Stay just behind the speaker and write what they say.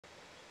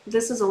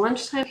this is a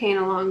lunchtime paint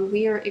along.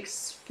 We are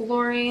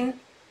exploring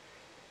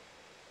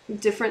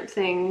different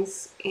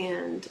things,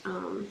 and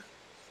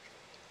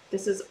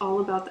this is all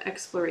about the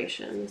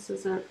exploration. This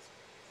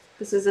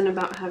isn't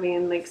about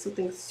having like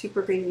something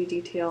super crazy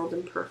detailed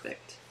and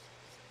perfect.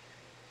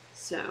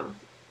 So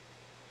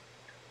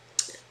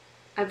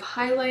I've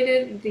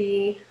highlighted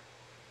the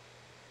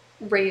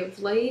ray of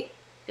light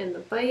and the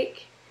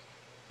bike,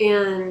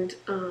 and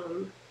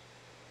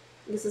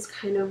this is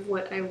kind of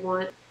what I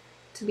want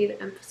to be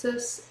the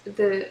emphasis.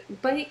 The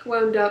bike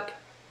wound up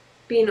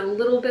being a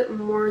little bit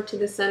more to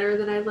the center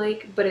than I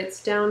like, but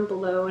it's down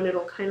below and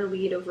it'll kind of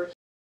lead over here.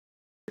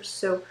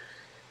 So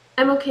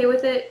I'm okay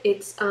with it.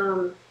 It's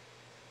I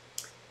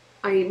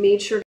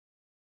made sure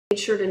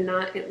to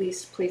not at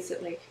least place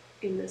it like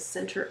in the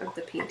center of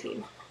the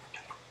painting.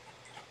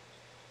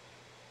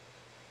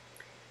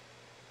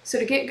 So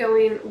to get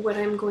going, what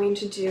I'm going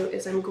to do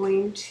is I'm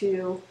going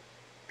to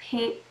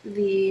paint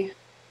the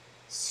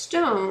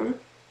stone,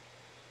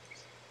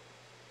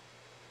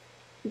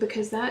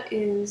 because that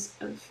is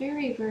a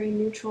very, very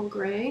neutral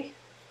gray.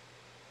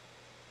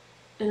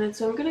 And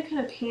so I'm going to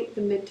kind of paint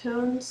the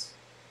midtones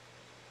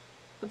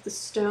of the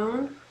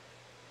stone.